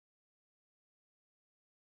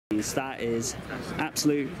is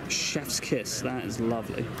absolute chef's kiss. That is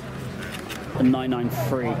lovely. A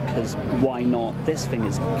 993, because why not? This thing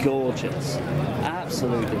is gorgeous.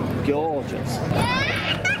 Absolutely gorgeous.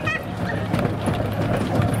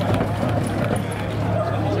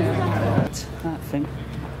 That thing.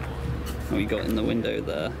 What you got in the window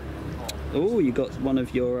there? Oh, you got one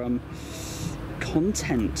of your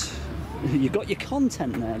content. You got your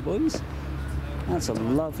content there, boys. That's a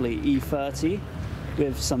lovely E30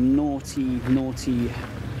 with some naughty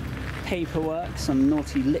paperwork, some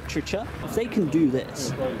naughty literature. If they can do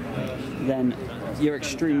this, then you're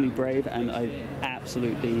extremely brave, and I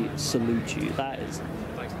absolutely salute you. That is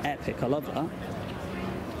epic. I love that.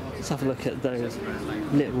 Let's have a look at those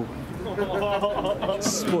little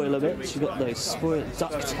spoiler bits. You've got those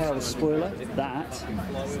ducktail spoiler. That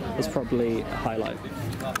is probably a highlight.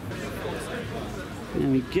 There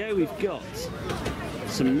we go. We've got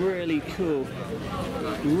some really cool,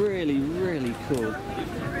 really cool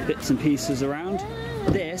bits and pieces around.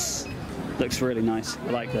 This looks really nice.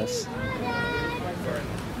 I like this.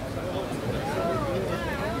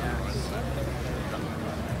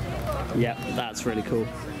 Yeah, that's really cool.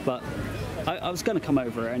 But I was going to come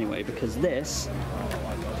over anyway, because this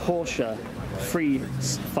Porsche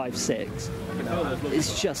 356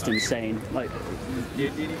 is just insane. Like,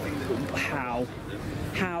 how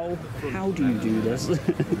do you do this?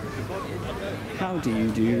 How do you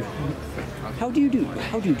do?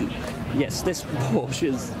 Yes, this Porsche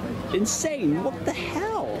is insane. What the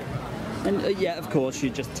hell? And yeah, of course,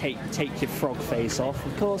 you just take your frog face off.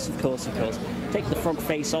 Of course. Take the frog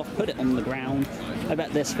face off, put it on the ground. I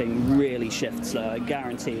bet this thing really shifts, I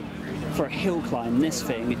guarantee. For a hill climb, this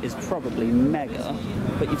thing is probably mega.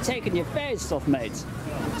 But you've taken your face off, mate.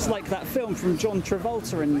 It's like that film from John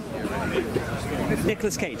Travolta and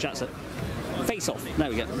Nicolas Cage, that's it. Face off, there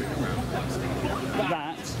we go.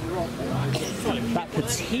 That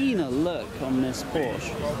patina look on this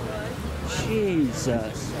Porsche.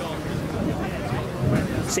 Jesus.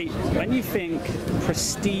 See, when you think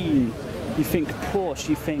pristine, you think Porsche,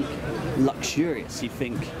 you think luxurious, you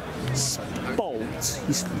think sport,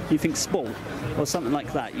 you think sport, or something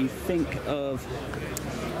like that. I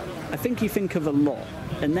think you think of a lot,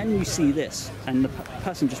 and then you see this, and the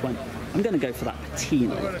person just went, I'm going to go for that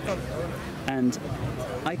patina look. And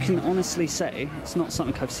I can honestly say, it's not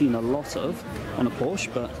something I've seen a lot of on a Porsche,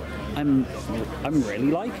 but I'm really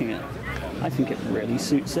liking it. I think it really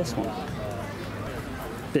suits this one.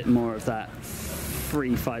 Bit more of that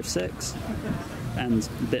 356 and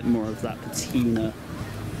a bit more of that patina.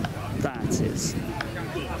 That is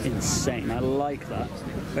insane. I like that.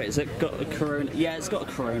 Wait, has it got a Corona? Yeah, it's got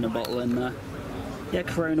a Corona bottle in there. Yeah,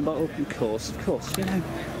 Corona bottle, of course. You know,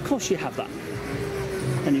 of course you have that.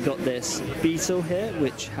 And you've got this Beetle here,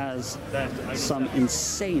 which has some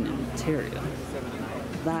insane interior.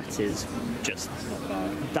 That is just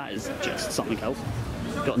something else.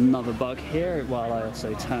 Got another bug here, while I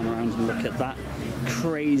also turn around and look at that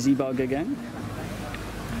crazy bug again.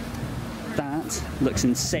 That looks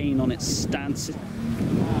insane on its stance.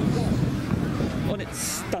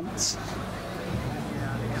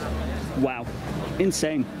 Wow,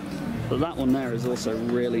 insane. But that one there is also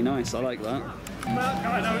really nice. I like that.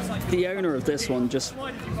 The owner of this one just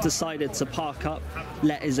decided to park up,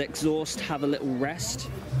 let his exhaust have a little rest.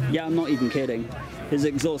 Yeah, I'm not even kidding. His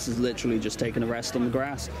exhaust is literally just taking a rest on the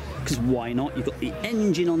grass, because why not? You've got the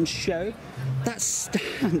engine on show. That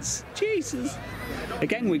stance, Jesus.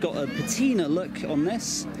 Again, we got a patina look on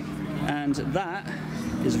this, and that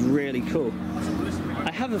is really cool.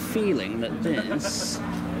 I have a feeling that this,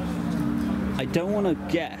 I don't want to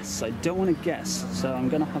guess, so I'm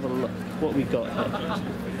going to have a look what we've got here.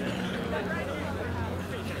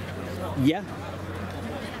 Yeah,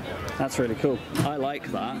 that's really cool. I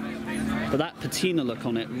like that. But that patina look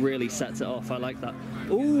on it really sets it off. I like that.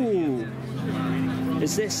 Ooh!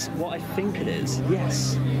 Is this what I think it is?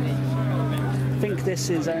 Yes. I think this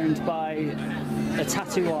is owned by a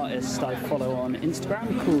tattoo artist I follow on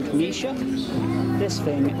Instagram called Misha. This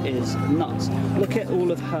thing is nuts. Look at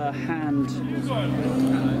all of her hand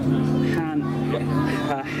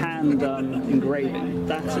engraving.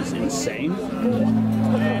 That is insane.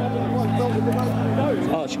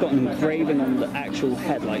 Oh, she's got an engraving on the actual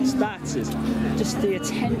headlights. That is just the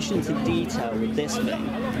attention to detail with this thing.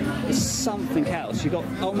 Is something else. You got,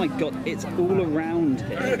 oh my god, it's all around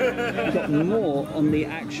here. You've got more on the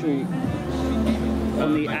actual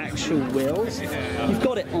wheels. You've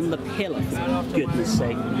got it on the pillar, for goodness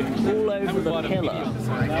sake. All over the pillar.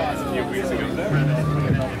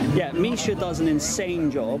 Yeah, Misha does an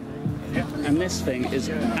insane job. And this thing is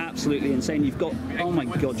absolutely insane. You've got, oh my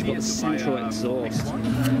god, you've got the central exhaust.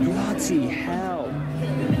 Bloody hell.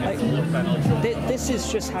 Like, this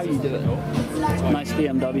is just how you do it. Nice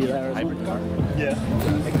BMW there as well. Yeah.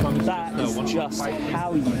 That is just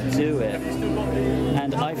how you do it.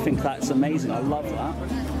 And I think that's amazing. I love that.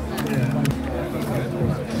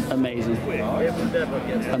 Amazing.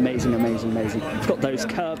 Amazing, amazing, amazing. It's got those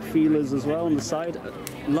curb feelers as well on the side.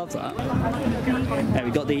 Love that. There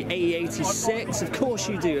we got the AE86, of course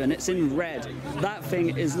you do, and it's in red. That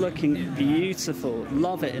thing is looking beautiful.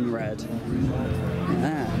 Love it in red.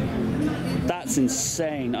 Man, that's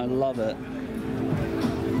insane. I love it.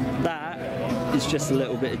 That is just a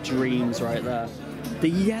little bit of dreams right there. The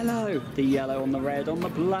yellow on the red, on the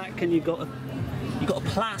black, and you got a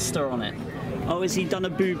plaster on it. Oh, has he done a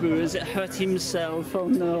boo-boo? Has it hurt himself? Oh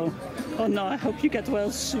no. Oh no, I hope you get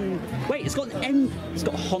well soon. Wait, it's got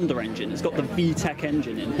a Honda engine. It's got the VTEC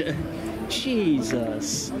engine in it.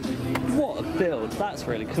 Jesus. What a build. That's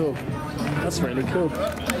really cool. That's really cool.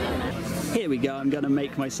 Here we go. I'm going to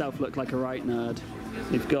make myself look like a right nerd.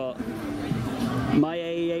 We've got my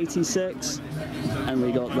AE86 and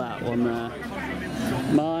we got that one there.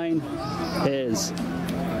 Mine is...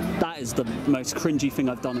 That is the most cringy thing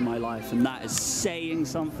I've done in my life, and that is saying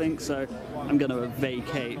something, so I'm going to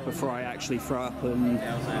vacate before I actually throw up on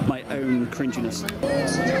my own cringiness.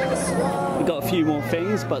 We've got a few more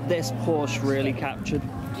things, but this Porsche really captured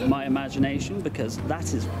my imagination because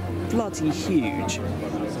that is bloody huge.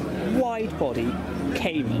 Wide body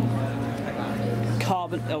Cayman.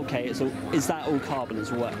 Carbon, okay, is that all carbon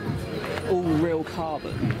as well? All real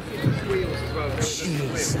carbon?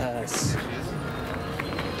 Jesus.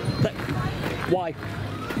 Why?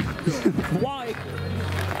 Why?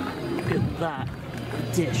 Look at that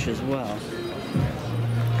dish as well.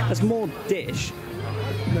 There's more dish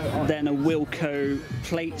than a Wilco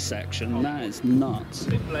plate section. That is nuts.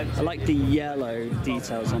 I like the yellow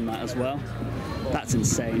details on that as well. That's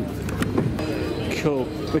insane. Cool.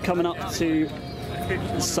 We're coming up to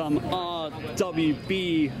some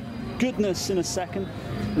RWB goodness in a second.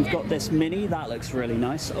 We've got this Mini. That looks really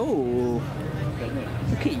nice. Oh.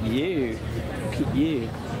 Look at you. Look at you.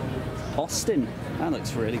 Austin. That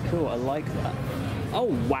looks really cool. I like that.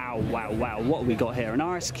 Oh, wow, wow, wow. What have we got here? An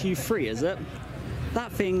RSQ3, is it?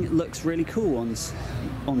 That thing looks really cool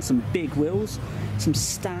on some big wheels, some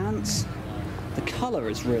stance. The colour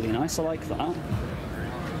is really nice. I like that.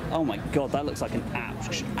 Oh my god, that looks like an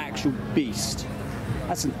actual beast.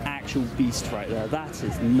 That's an actual beast right there. That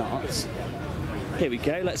is nuts. Here we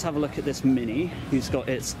go, let's have a look at this Mini, who's got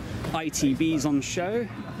its ITBs on show,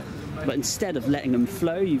 but instead of letting them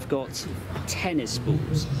flow, you've got tennis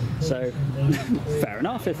balls. So, fair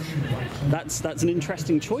enough, if that's an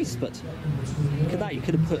interesting choice, but look at that, you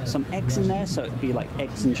could have put some eggs in there, so it'd be like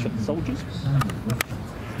eggs and soldiers.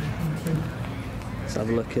 Let's have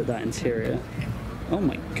a look at that interior. Oh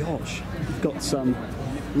my gosh, you've got some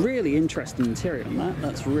really interesting interior on that.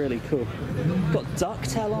 That's really cool. Got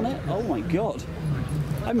ducktail on it. Oh my god.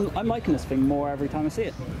 I'm liking this thing more every time I see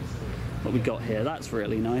it. What we got here, that's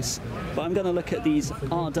really nice. But I'm going to look at these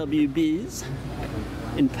RWBs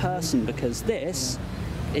in person because this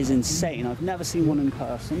is insane. I've never seen one in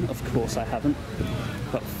person. Of course I haven't.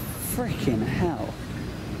 But freaking hell.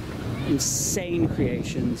 Insane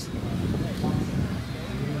creations.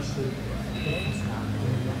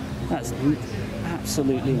 That's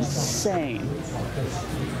absolutely insane.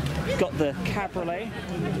 Got the cabriolet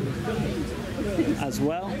as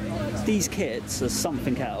well. These kits are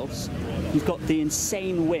something else. You've got the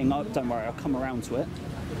insane wing. Oh, don't worry, I'll come around to it.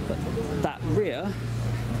 But that rear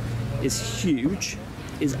is huge,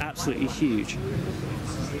 is absolutely huge.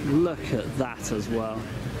 Look at that as well.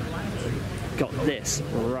 Got this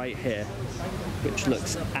right here, which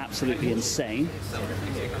looks absolutely insane.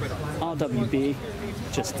 RWB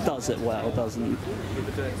just does it well, doesn't?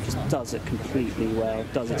 Just does it completely well.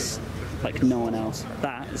 Does it like no one else.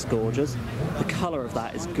 That is gorgeous. The colour of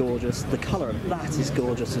that is gorgeous. The colour of that is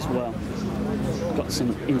gorgeous as well. Got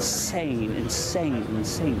some insane, insane,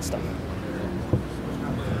 insane stuff.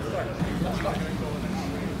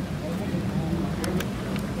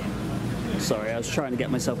 Sorry, I was trying to get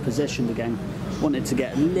myself positioned again. Wanted to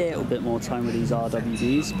get a little bit more time with these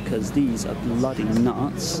RWBs because these are bloody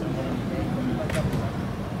nuts.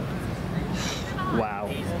 Wow.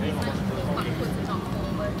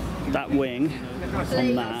 That wing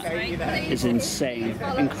on that is insane.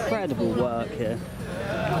 Incredible work here.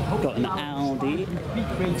 Got an Audi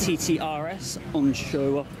TT-RS on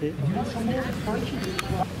show up here.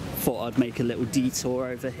 Thought I'd make a little detour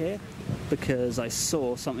over here because I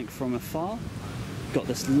saw something from afar. Got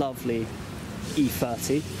this lovely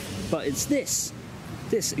E30 but it's this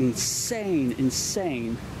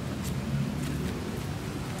insane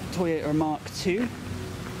Toyota Mark II,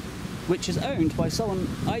 which is owned by someone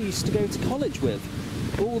I used to go to college with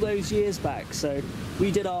all those years back. So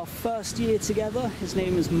we did our first year together. His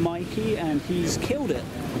name is Mikey, and he's killed it.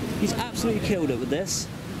 He's absolutely killed it with this.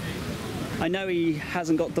 I know he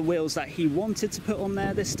hasn't got the wheels that he wanted to put on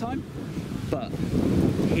there this time, but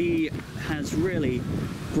he has really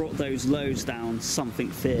brought those lows down something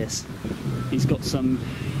fierce. He's got some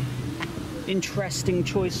interesting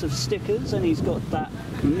choice of stickers, and he's got that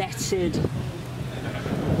netted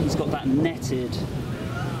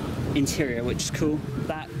interior, which is cool.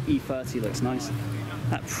 That E30 looks nice.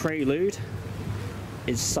 That Prelude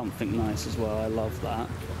is something nice as well. I love that.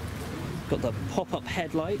 Got the pop-up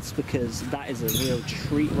headlights, because that is a real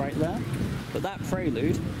treat right there. But that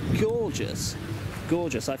Prelude, gorgeous.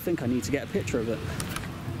 Gorgeous. I think I need to get a picture of it.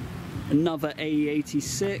 Another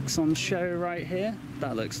AE86 on show right here.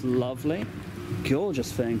 That looks lovely.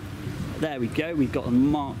 Gorgeous thing. There we go. We've got a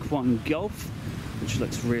Mark I Golf, which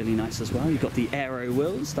looks really nice as well. You've got the aero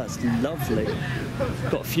wheels. That's lovely.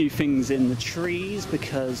 Got a few things in the trees,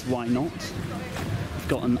 because why not?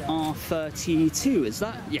 Got an R32, is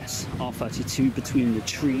that? Yes, R32 between the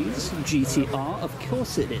trees. GTR, of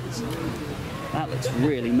course it is. That looks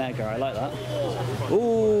really mega, I like that.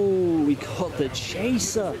 Oh, we got the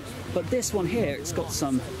Chaser. But this one here, it's got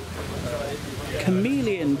some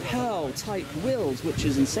chameleon pearl type wheels, which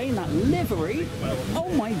is insane. That livery, oh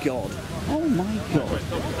my god, oh my god.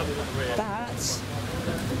 That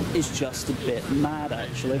is just a bit mad,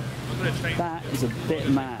 actually. That is a bit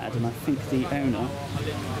mad, and I think the owner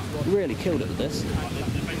really killed it with this.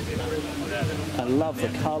 I love the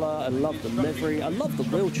colour, I love the livery, I love the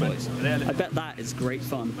wheel choice. I bet that is great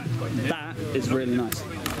fun. That is really nice.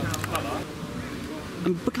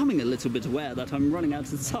 I'm becoming a little bit aware that I'm running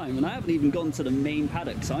out of time, and I haven't even gone to the main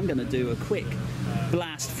paddock, so I'm going to do a quick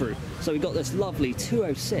blast through. So we've got this lovely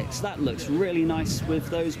 206. That looks really nice with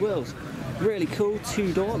those wheels. Really cool,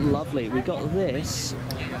 two-door, lovely. We've got this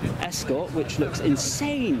Escort, which looks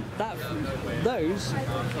insane. That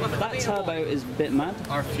turbo is a bit mad.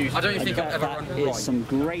 I don't think I've ever run that is some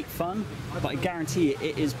great fun, but I guarantee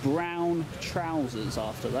it is brown trousers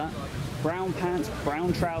after that. Brown pants,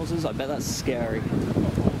 brown trousers, I bet that's scary.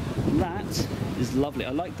 That is lovely.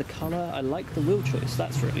 I like the colour, I like the wheel choice,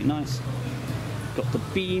 that's really nice. Got the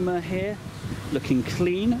Beamer here, looking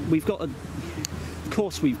clean. We've got of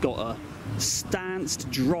course we've got a stanced,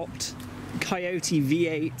 dropped Coyote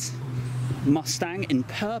V8 Mustang in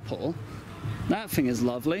purple. That thing is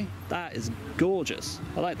lovely. That is gorgeous.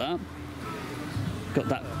 I like that. Got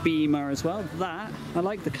that Beamer as well. That, I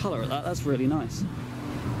like the colour of that. That's really nice.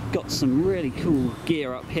 Got some really cool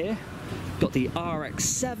gear up here. Got the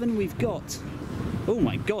RX-7 we've got. Oh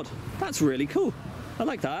my god, that's really cool. I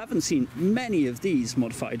like that. I haven't seen many of these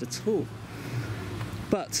modified at all.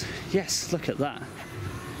 But yes, look at that.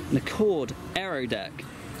 An Accord Aero Deck.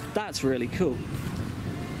 That's really cool.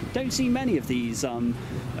 Don't see many of these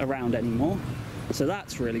around anymore, so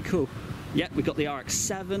that's really cool. Yep, we've got the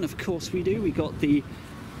RX-7, of course we do. We've got the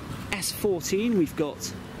S14, we've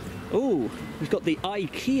got the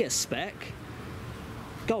IKEA spec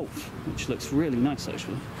Golf, which looks really nice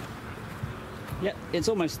actually. Yep, it's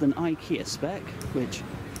almost an IKEA spec, which,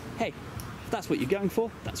 hey, if that's what you're going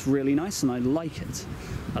for, that's really nice, and I like it.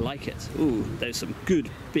 I like it. Ooh, there's some good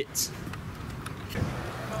bits.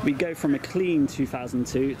 We go from a clean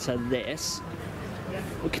 2002 to this,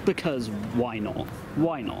 because why not?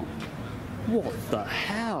 Why not? What the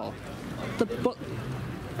hell?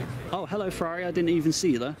 Oh, hello Ferrari, I didn't even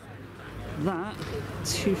see you there. That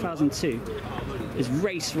 2002 is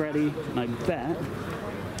race ready, and I bet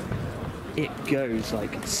it goes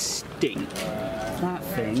like stink. That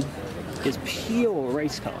thing is pure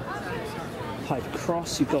race car. Pipe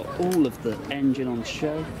cross, you've got all of the engine on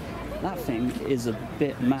show. That thing is a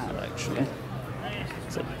bit mad actually.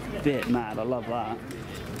 It's a bit mad, I love that.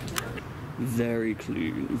 Very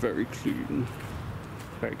clean, very clean.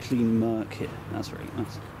 Very clean Merc here, that's really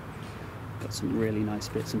nice. Got some really nice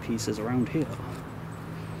bits and pieces around here.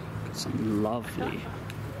 Got some lovely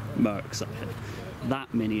Mercs up here.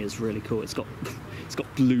 That Mini is really cool. It's got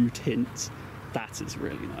blue tints. That is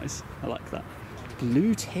really nice. I like that.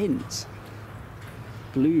 Blue tints.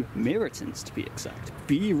 Blue mirror tints to be exact.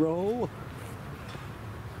 B-roll.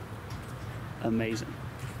 Amazing.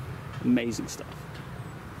 Amazing stuff.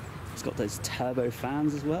 It's got those turbo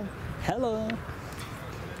fans as well. Hello.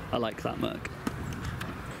 I like that Merc.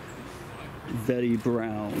 Very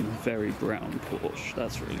brown Porsche.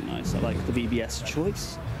 That's really nice. I like the BBS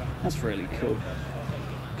choice. That's really cool.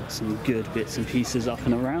 Got some good bits and pieces up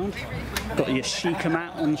and around. Got the Yashica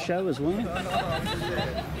mat on show as well.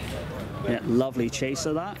 Yeah, lovely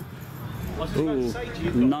chaser that. Ooh,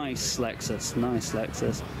 nice Lexus, nice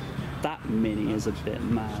Lexus. That Mini is a bit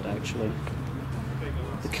mad actually.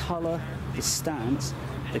 The colour, the stance,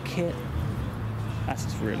 the kit,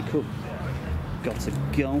 that's really cool. Got a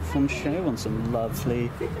Golf on show on some lovely,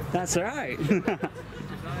 that's right.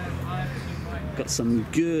 Got some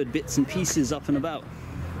good bits and pieces up and about.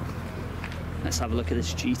 Let's have a look at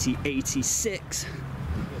this GT86.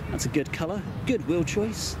 That's a good colour, good wheel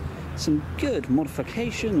choice, some good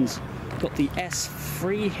modifications. Got the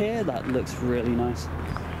S3 here, that looks really nice.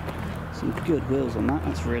 Some good wheels on that,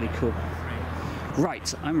 that's really cool.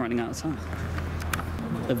 Right, I'm running out of time.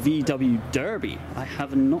 A VW Derby. I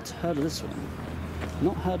have not heard of this one.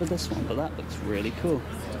 Not heard of this one, but that looks really cool.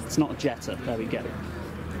 It's not a Jetta, there we go.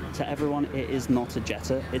 To everyone, it is not a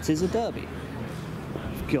Jetta, it is a Derby.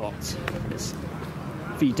 We've got this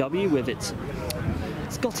VW with it's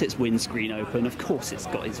got its windscreen open. Of course it's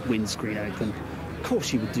got its windscreen open. Of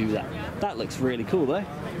course you would do that. That looks really cool though.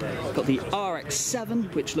 Got the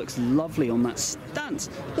RX-7, which looks lovely on that stance.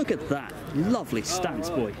 Look at that, lovely stance,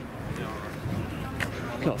 boy.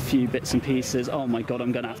 Got a few bits and pieces. Oh my god,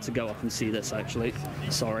 I'm gonna have to go up and see this actually.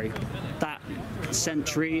 Sorry. That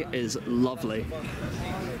Sentry is lovely.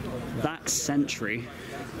 That Sentry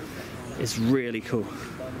is really cool.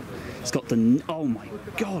 It's got the, oh my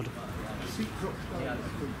god.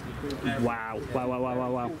 Wow, wow, wow, wow,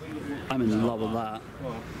 wow, wow. I'm in love with that.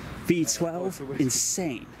 V12,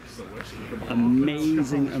 insane.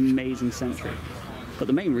 Amazing, amazing Sentry. But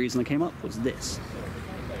the main reason I came up was this.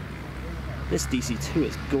 This DC2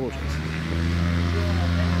 is gorgeous.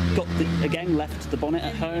 Got the, again, left the bonnet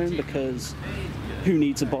at home because who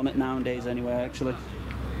needs a bonnet nowadays anyway, actually.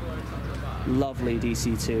 Lovely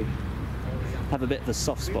DC2. Have a bit of a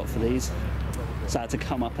soft spot for these. So I had to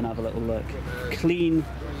come up and have a little look. Clean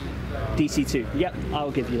DC2. Yep,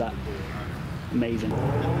 I'll give you that. Amazing.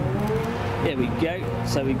 Here we go.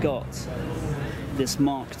 So we got this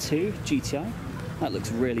Mark II GTI. That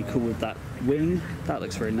looks really cool with that wing. That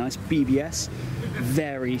looks really nice. BBS,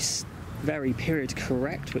 very period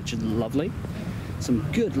correct, which is lovely. Some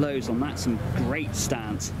good lows on that, some great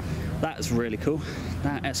stance. That's really cool.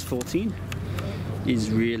 That S14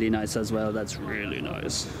 is really nice as well. That's really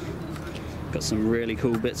nice. Got some really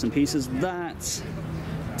cool bits and pieces. That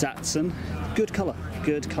Datsun, good colour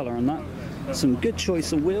on that. Some good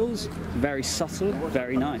choice of wheels, very subtle,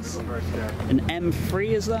 very nice. An M3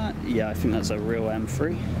 is that? Yeah, I think that's a real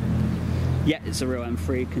M3. Yeah, it's a real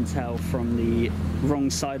M3, you can tell from the wrong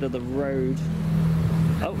side of the road.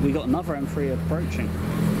 Oh, we got another M3 approaching.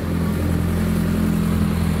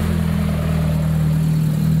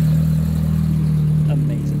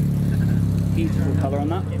 Amazing. Beautiful colour on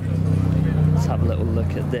that. Let's have a little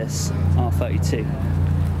look at this R32.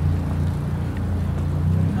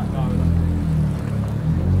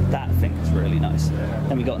 That thing is really nice.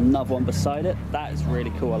 Then we got another one beside it. That is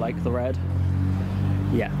really cool. I like the red.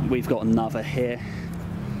 Yeah, we've got another here.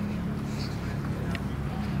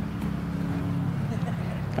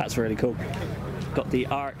 That's really cool. Got the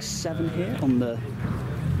RX-7 here on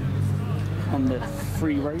the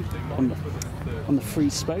free road, on the free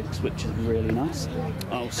spokes, which is really nice.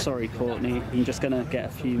 Oh, sorry, Courtney. I'm just gonna get a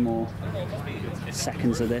few more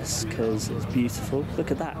seconds of this because it's beautiful.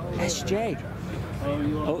 Look at that, SJ.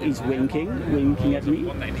 Oh, he's winking at me.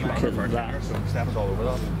 Look at that.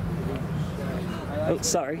 Oh,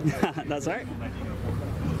 sorry. That's all right.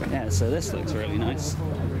 Yeah, so this looks really nice.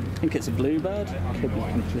 I think it's a Bluebird. Could be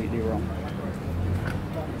completely wrong.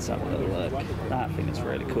 Let's have a little look. That thing is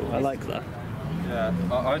really cool. I like that. Yeah,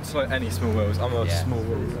 I just like any small wheels. I'm a small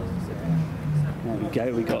wheel. There we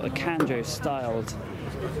go. We got a Kanjo-styled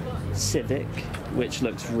Civic, which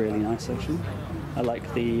looks really nice actually. I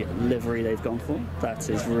like the livery they've gone for. That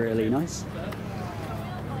is really nice.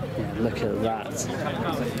 Yeah, look at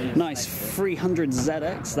that. Nice 300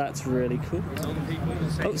 ZX. That's really cool.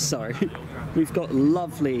 Oh, sorry. We've got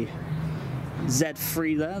lovely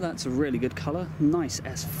Z3 there. That's a really good colour. Nice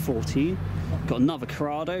S14. Got another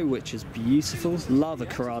Corrado, which is beautiful. Love a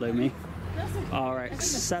Corrado, me.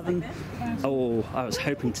 RX-7. Oh, I was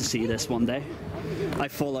hoping to see this one day. I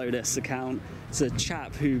follow this account. It's a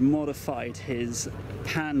chap who modified his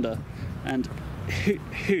Panda, and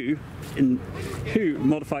who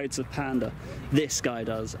modified a Panda? This guy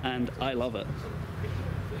does, and I love it.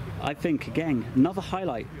 I think again, another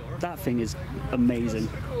highlight. That thing is amazing.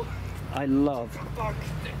 I love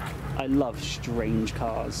strange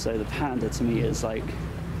cars. So the Panda to me is like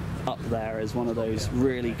up there as one of those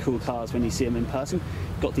really cool cars when you see them in person.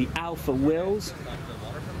 Got the Alpha wheels.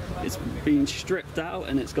 It's been stripped out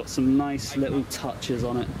and it's got some nice little touches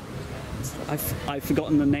on it. I've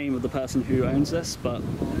forgotten the name of the person who owns this, but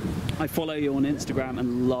I follow you on Instagram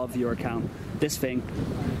and love your account. This thing,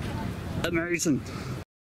 amazing.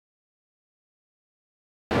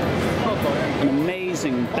 An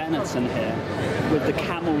amazing Benetton here with the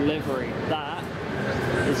camel livery. That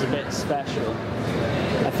is a bit special.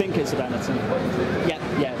 I think it's a Benetton.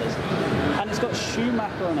 Yeah, it is. And it's got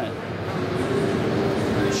Schumacher on it.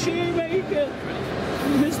 Schumacher!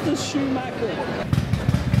 Mr. Schumacher!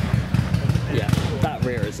 Yeah, that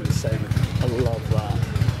rear is insane. I love that.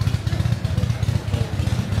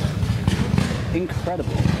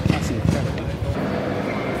 Incredible. That's incredible.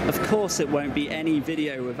 Of course it won't be any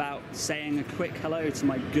video without saying a quick hello to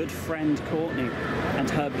my good friend Courtney and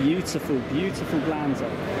her beautiful, beautiful Glanza.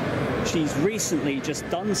 She's recently just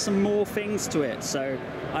done some more things to it, so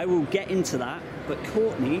I will get into that. But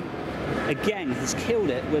Courtney, again, has killed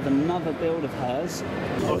it with another build of hers.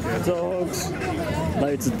 Dogs.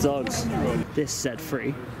 Loads of dogs. This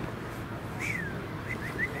Z3.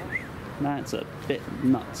 That's a bit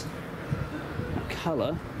nuts. That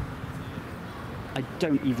colour, I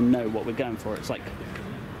don't even know what we're going for. It's like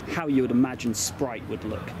how you would imagine Sprite would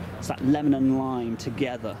look. It's that lemon and lime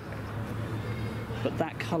together. But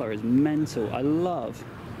that colour is mental. I love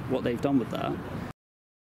what they've done with that.